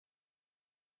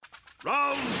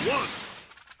Round one.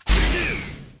 Begin.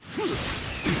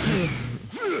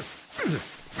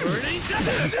 Burning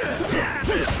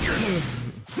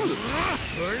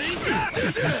Burning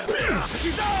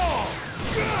Dissolve!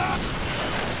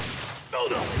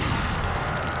 Build up.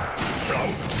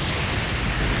 Throw.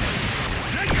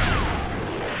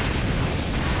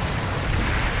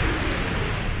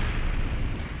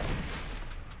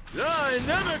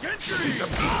 Dynamic entry!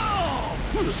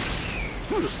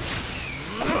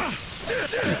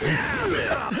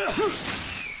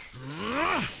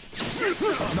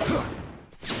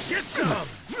 Get some!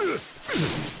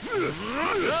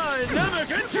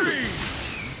 Dynamic entry!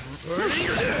 Burning!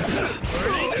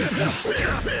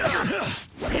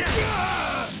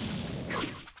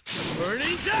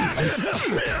 Burning dash!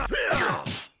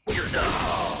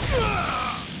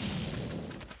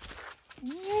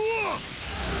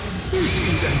 This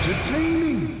is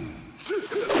entertaining!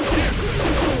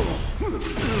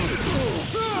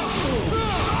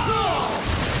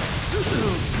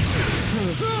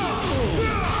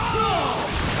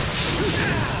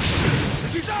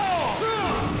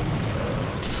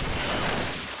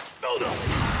 Build up.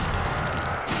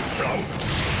 Throw.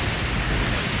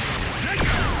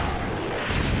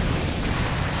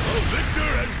 The victor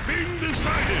has been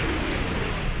decided.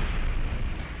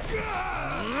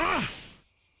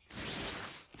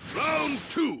 Round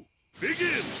two.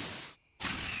 Begin.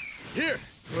 Here.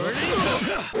 Burning.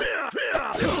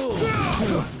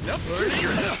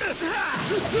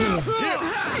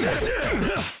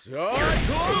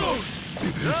 Cyclone!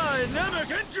 Dynamic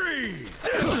entry!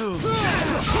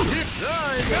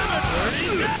 Dynamic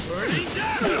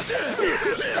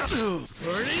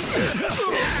burning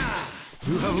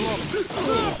You have lost.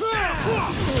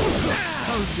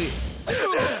 How's this?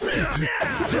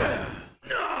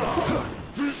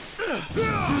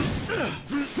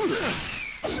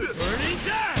 Burning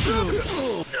dash!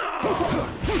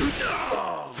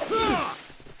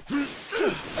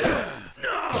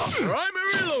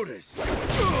 Primary Lotus!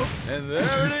 And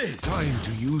there it is! Time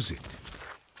to use it.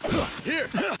 Here!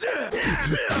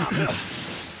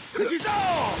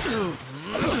 Dissolve!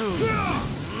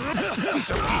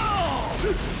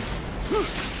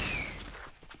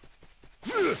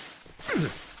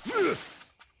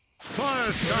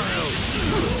 Fire style!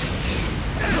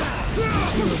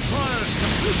 Fire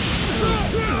style!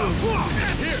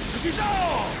 Here!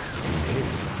 Dissolve!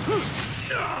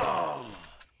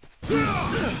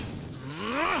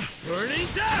 Burning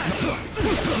dash!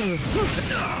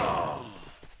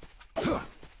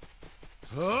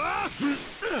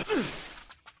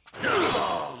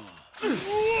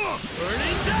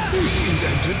 Burning dash! This is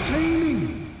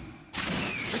entertaining!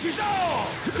 Dissolve!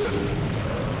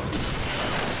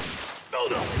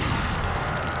 Build up.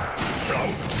 Throw.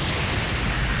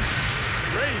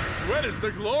 Rain sweat is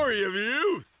the glory of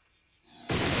youth!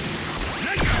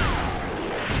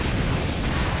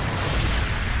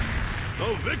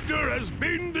 The victor has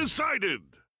been decided.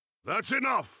 That's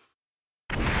enough.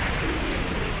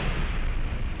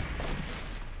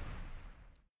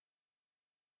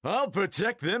 I'll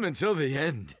protect them until the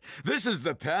end. This is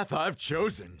the path I've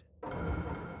chosen.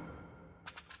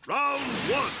 Round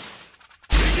one.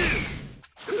 Begin.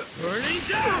 Burning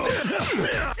down!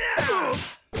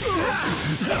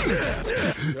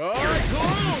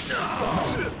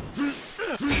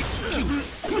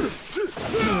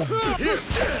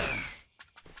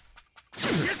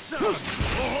 Get some!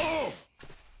 Oh!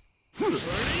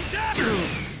 Burning down!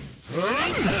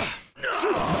 Burning down!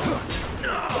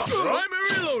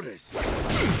 Primary Lotus!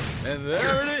 And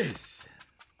there it is!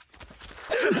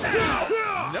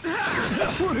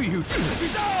 What are you doing?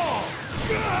 Dissolve!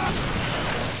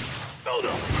 Build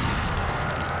up.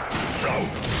 Throw.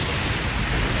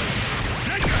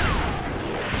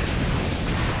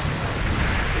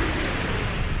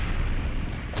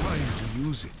 Time to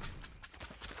use it.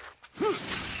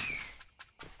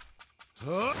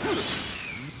 The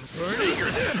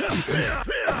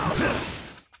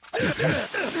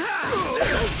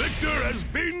victor has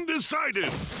been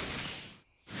decided.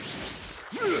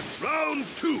 Round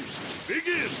two.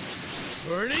 Begin.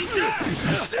 Burning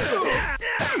dash!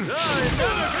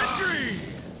 Dynamic entry!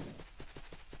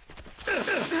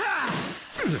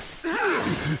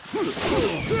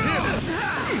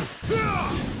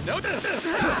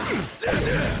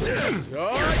 No!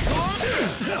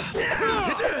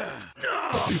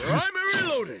 Primary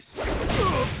Lotus!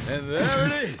 And there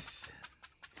it is!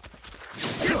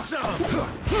 Get some!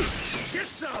 Get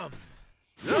some!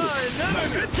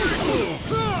 Dynamic entry!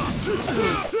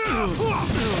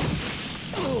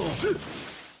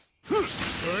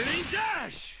 Burning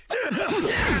dash! Burning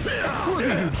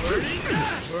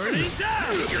dash! Burning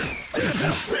dash! No,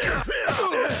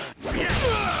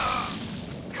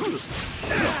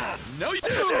 you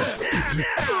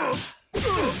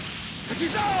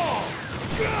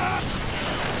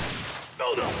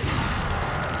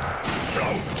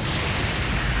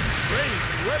Rain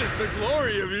sweat is the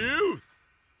glory of youth.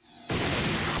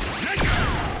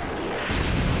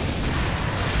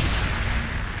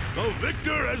 The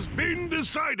victor has been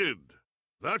decided.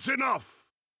 That's enough.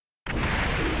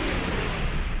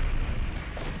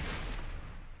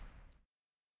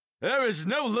 There is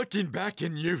no looking back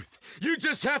in youth. You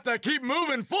just have to keep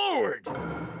moving forward.